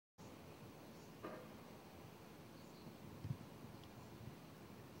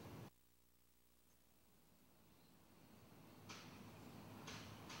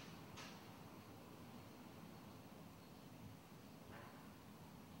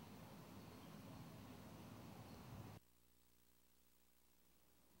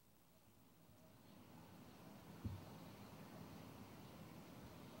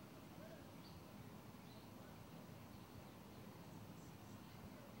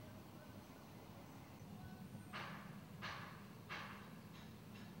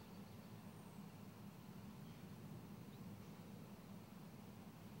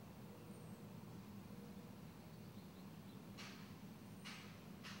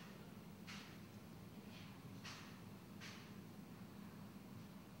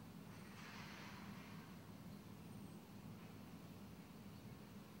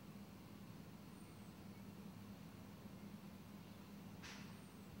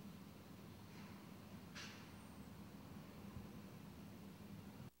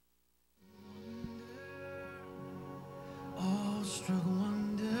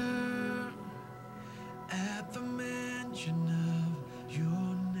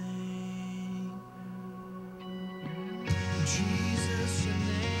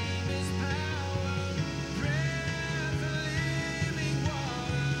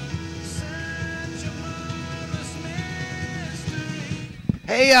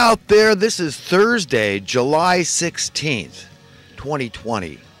Hey out there, this is Thursday, July 16th,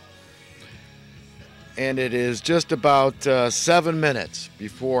 2020. And it is just about 7 minutes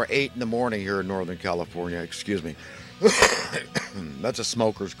before 8 in the morning here in Northern California. Excuse me. That's a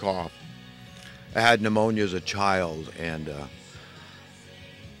smoker's cough. I had pneumonia as a child, and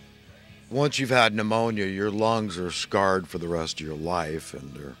once you've had pneumonia, your lungs are scarred for the rest of your life,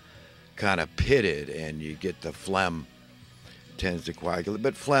 and they're kind of pitted, and you get the phlegm tends to coagulate.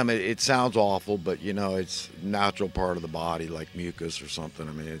 But phlegm, it sounds awful, but you know, it's a natural part of the body, like mucus or something.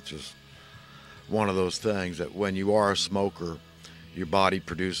 I mean, it's just one of those things that when you are a smoker, your body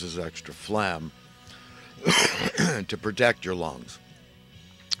produces extra phlegm to protect your lungs,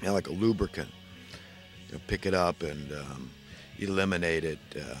 you know, like a lubricant. You know, pick it up and eliminate it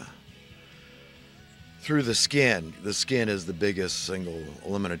through the skin. The skin is the biggest single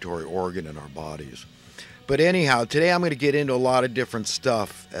eliminatory organ in our bodies. But anyhow, today I'm going to get into a lot of different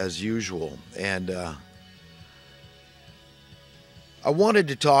stuff as usual. And I wanted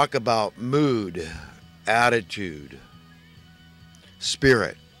to talk about mood, attitude,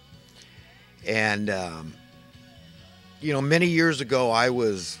 spirit. And, you know, many years ago I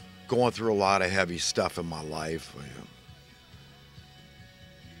was going through a lot of heavy stuff in my life.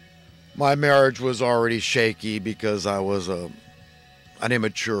 My marriage was already shaky because I was an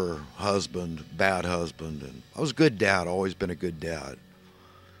immature husband, bad husband, and I was a good dad, always been a good dad.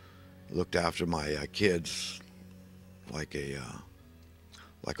 Looked after my kids like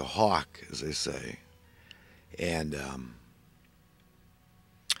a hawk, as they say. And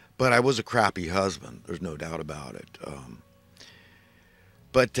but I was a crappy husband, there's no doubt about it.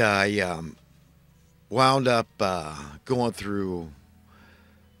 But I wound up going through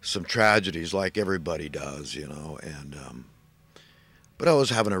some tragedies like everybody does, you know, and but I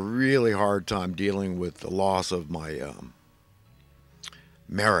was having a really hard time dealing with the loss of my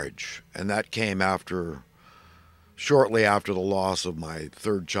marriage, and that came shortly after the loss of my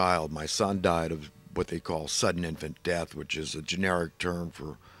third child. My son died of what they call sudden infant death, which is a generic term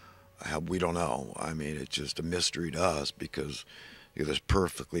for we don't know. I mean, it's just a mystery to us because you're this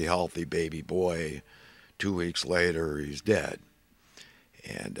perfectly healthy baby boy. 2 weeks later, he's dead.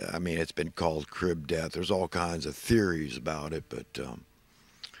 And I mean, it's been called crib death. There's all kinds of theories about it, but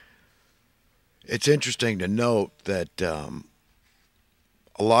it's interesting to note that a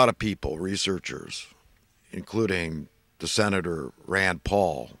lot of people, researchers, including the Senator Rand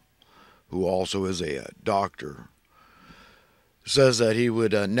Paul, who also is a doctor, says that he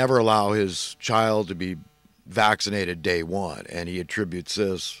would never allow his child to be vaccinated day one. And he attributes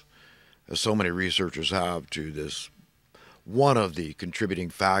this, as so many researchers have, to this one of the contributing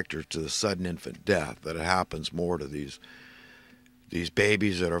factors to the sudden infant death, that it happens more to these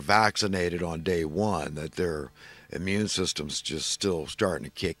babies that are vaccinated on day one, that their immune system's just still starting to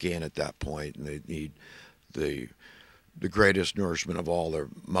kick in at that point, and they need the greatest nourishment of all. Their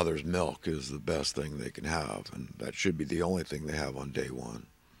mother's milk is the best thing they can have, and that should be the only thing they have on day one.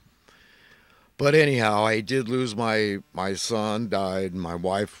 But anyhow, I did lose my son, died, and my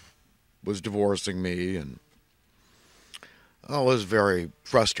wife was divorcing me, and I was very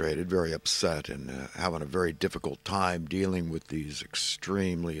frustrated, very upset, and having a very difficult time dealing with these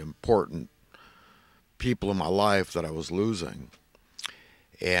extremely important people in my life that I was losing.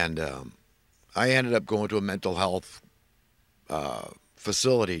 And I ended up going to a mental health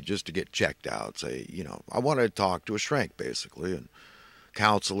facility just to get checked out. Say, you know, I wanted to talk to a shrink, basically, and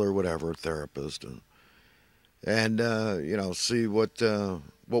counselor, whatever, therapist, and you know, see what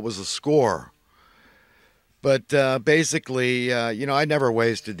was the score. But basically, you know, I never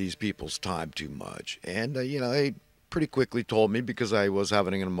wasted these people's time too much. And, you know, he pretty quickly told me, because I was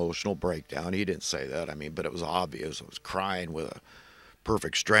having an emotional breakdown. He didn't say that, I mean, but it was obvious. I was crying with a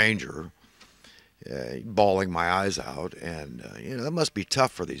perfect stranger, bawling my eyes out. And, you know, that must be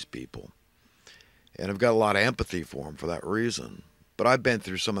tough for these people. And I've got a lot of empathy for them for that reason. But I've been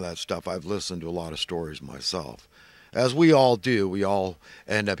through some of that stuff. I've listened to a lot of stories myself. As we all do, we all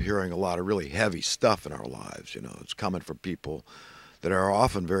end up hearing a lot of really heavy stuff in our lives. You know, it's coming from people that are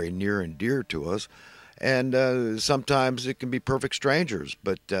often very near and dear to us. And sometimes it can be perfect strangers.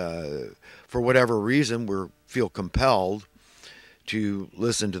 But for whatever reason, we feel compelled to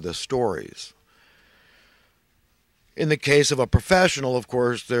listen to the stories. In the case of a professional, of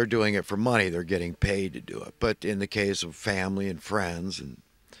course, they're doing it for money. They're getting paid to do it. But in the case of family and friends and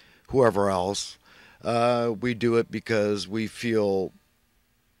whoever else, we do it because we feel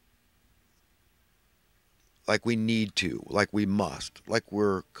like we need to, like we must, like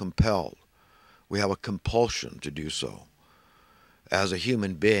we're compelled. We have a compulsion to do so. as a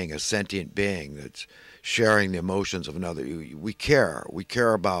human being, a sentient being that's sharing the emotions of another. We care. We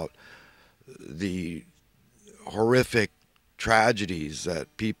care about the horrific tragedies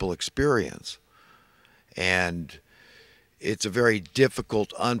that people experience. And it's a very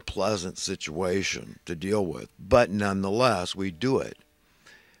difficult, unpleasant situation to deal with. But nonetheless, we do it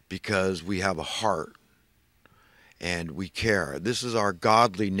because we have a heart and we care. This is our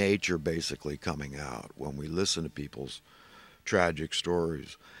godly nature basically coming out when we listen to people's tragic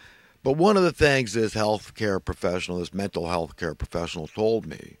stories. But one of the things this healthcare professional, this mental health care professional told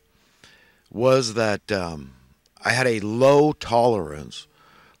me was that I had a low tolerance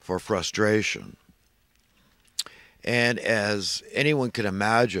for frustration. And as anyone can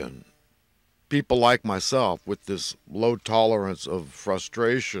imagine, people like myself with this low tolerance of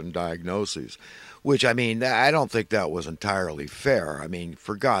frustration diagnoses, which, I mean, I don't think that was entirely fair. I mean,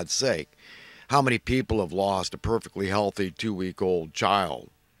 for God's sake, how many people have lost a perfectly healthy 2-week-old child?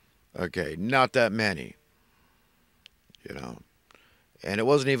 Okay, not that many, you know. And it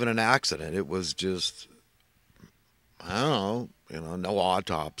wasn't even an accident. It was just, I don't know, no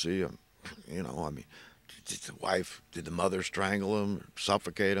autopsy. I mean, did the wife, did the mother strangle him,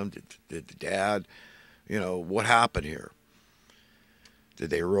 suffocate him? Did the dad, what happened here? Did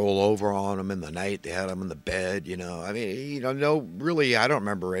they roll over on him in the night? They had him in the bed, I mean, no, really, I don't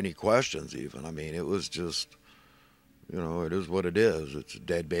remember any questions even. I mean, it was just, it is what it is. It's a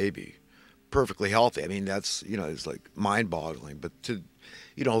dead baby. Perfectly healthy. I mean, that's, it's like mind-boggling. But to,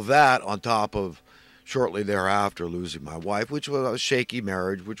 that on top of shortly thereafter losing my wife, which was a shaky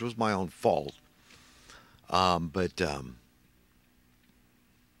marriage, which was my own fault. So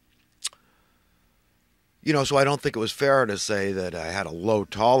I don't think it was fair to say that I had a low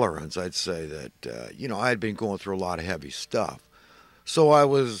tolerance. I'd say that, I had been going through a lot of heavy stuff. So I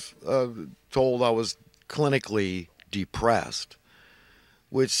was told I was clinically depressed,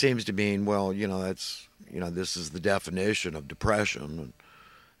 which seems to mean, well, that's, this is the definition of depression.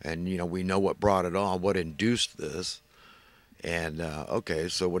 And we know what brought it on, what induced this. And, okay,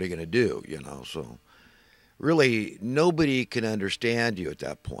 so what are you going to do, So really, nobody can understand you at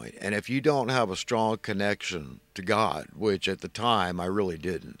that point. And if you don't have a strong connection to God, which at the time I really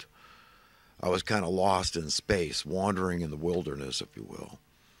didn't, I was kind of lost in space, wandering in the wilderness, if you will.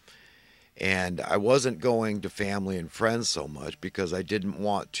 And I wasn't going to family and friends so much because I didn't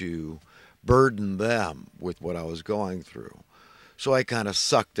want to burden them with what I was going through. So I kind of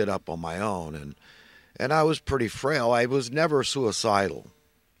sucked it up on my own. And I was pretty frail. I was never suicidal.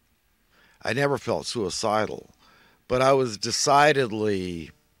 I never felt suicidal, but I was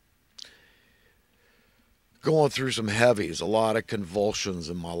decidedly going through some heavies, a lot of convulsions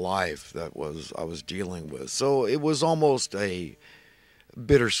in my life I was dealing with. So it was almost a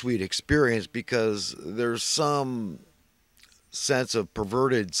bittersweet experience because there's some sense of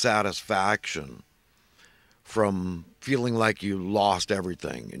perverted satisfaction from feeling like you lost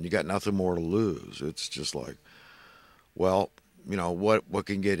everything and you got nothing more to lose. It's just like, well, what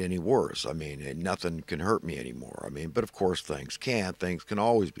can get any worse? I mean, nothing can hurt me anymore. I mean, but of course things can. Things can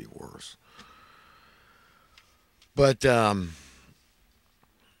always be worse. But, I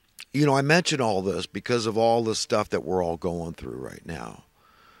mention all this because of all the stuff that we're all going through right now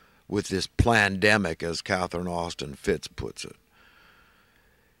with this plandemic, as Catherine Austin Fitts puts it.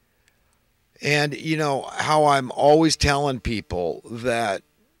 And, how I'm always telling people that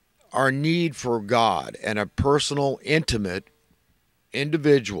our need for God and a personal, intimate,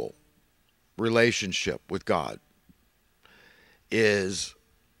 individual relationship with God is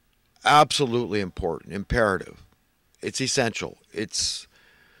absolutely important, imperative. It's essential. It's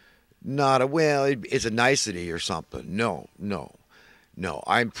not it's a nicety or something. No.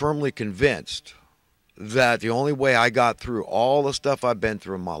 I'm firmly convinced that the only way I got through all the stuff I've been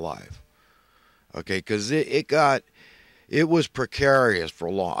through in my life, okay, because it was precarious for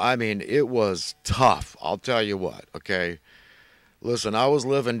a long. I mean, it was tough. I'll tell you what. Okay. Listen, I was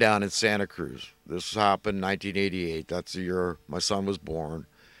living down in Santa Cruz. This happened in 1988. That's the year my son was born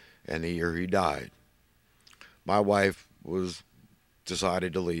and the year he died. My wife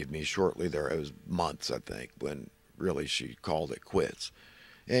decided to leave me shortly there. It was months, I think, when really she called it quits.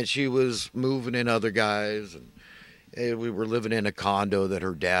 And she was moving in other guys, and we were living in a condo that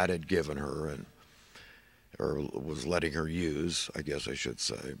her dad had given her or was letting her use, I guess I should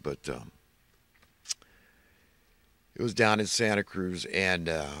say. But it was down in Santa Cruz and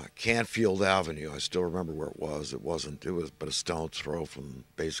Canfield Avenue. I still remember where it was. It was but a stone's throw from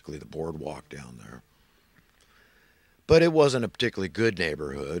basically the boardwalk down there. But it wasn't a particularly good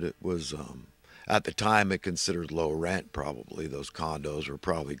neighborhood. It was, at the time, it considered low rent. Probably those condos were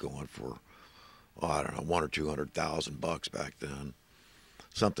probably going for, I don't know, $100,000 or $200,000 back then.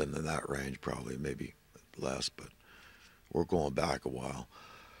 something in that range, probably, maybe less, but we're going back a while.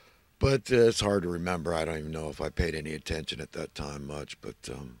 But it's hard to remember. I don't even know if I paid any attention at that time much. But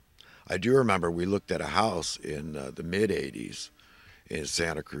I do remember we looked at a house in the mid 80s in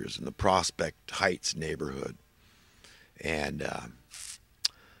Santa Cruz in the Prospect Heights neighborhood. And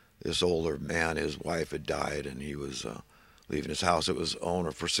this older man, his wife had died, and he was leaving his house. It was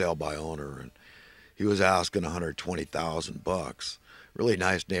owner for sale by owner, and he was asking $120,000. Really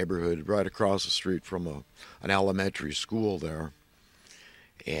nice neighborhood, right across the street from an elementary school there.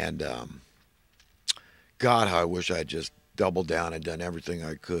 And God, how I wish I'd just doubled down and done everything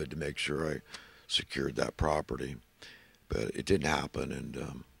I could to make sure I secured that property. But it didn't happen.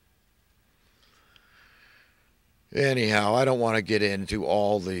 And anyhow, I don't want to get into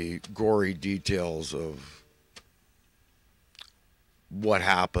all the gory details of what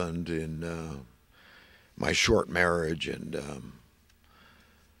happened in my short marriage and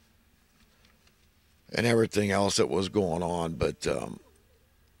everything else that was going on. But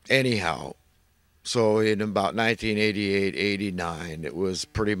anyhow, so in about 1988, 89, it was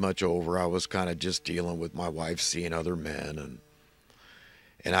pretty much over. I was kind of just dealing with my wife seeing other men,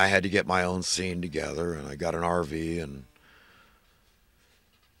 and I had to get my own scene together, and I got an RV, and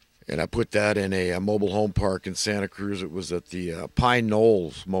I put that in a mobile home park in Santa Cruz. It was at the Pine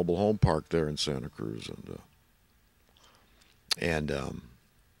Knolls mobile home park there in Santa Cruz,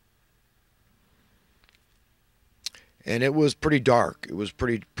 and it was pretty dark. It was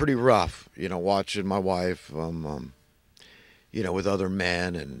pretty rough, watching my wife, with other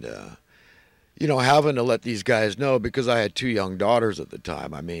men, and having to let these guys know, because I had two young daughters at the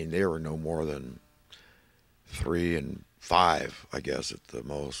time. I mean, they were no more than 3 and 5, I guess, at the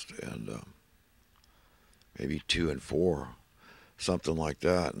most, and maybe 2 and 4, something like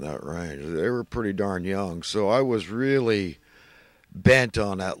that, in that range. They were pretty darn young, so I was really bent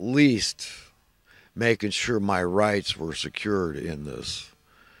on at least making sure my rights were secured in this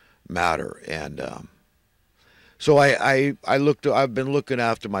matter. And so I've been looking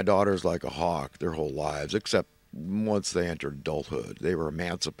after my daughters like a hawk their whole lives, except once they entered adulthood. They were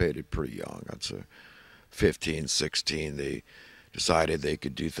emancipated pretty young. I'd say 15, 16. They decided they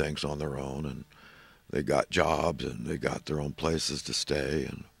could do things on their own, and they got jobs, and they got their own places to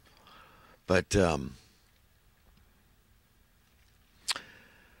stay. But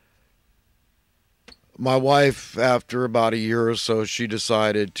my wife, after about a year or so, she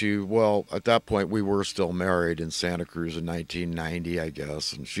decided to, well, at that point we were still married in Santa Cruz in 1990, I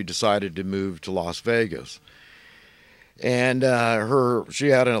guess, and she decided to move to Las Vegas. And she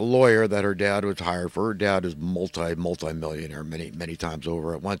had a lawyer that her dad was hired for. Her dad is multi-millionaire many times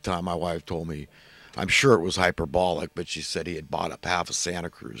over. At one time, my wife told me, I'm sure it was hyperbolic, but she said he had bought up half of Santa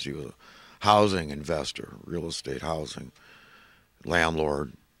Cruz. He was a housing investor, real estate housing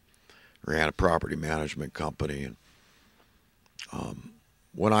landlord, ran a property management company. And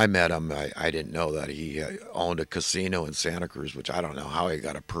when I met him, I didn't know that he owned a casino in Santa Cruz, which I don't know how he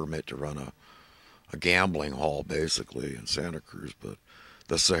got a permit to run a gambling hall, basically, in Santa Cruz. But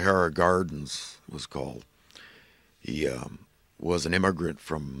the Sahara Gardens was called. He was an immigrant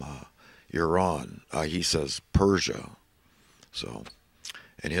from Iran. He says Persia. So,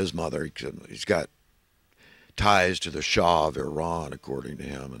 and his mother, he's got ties to the Shah of Iran, according to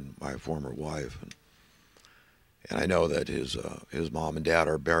him and my former wife. And I know that his mom and dad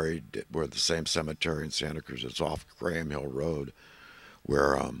are buried where the same cemetery in Santa Cruz. It's off Graham Hill Road,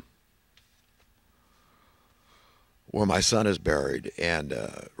 where my son is buried, and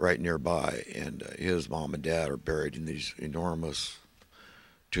right nearby. And his mom and dad are buried in these enormous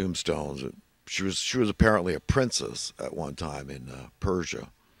tombstones. She was apparently a princess at one time in Persia.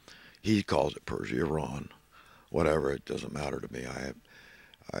 He calls it Persia, Iran. Whatever, it doesn't matter to me.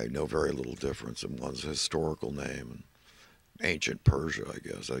 I know very little difference in one's historical name and ancient Persia, I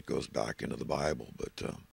guess. That goes back into the Bible. But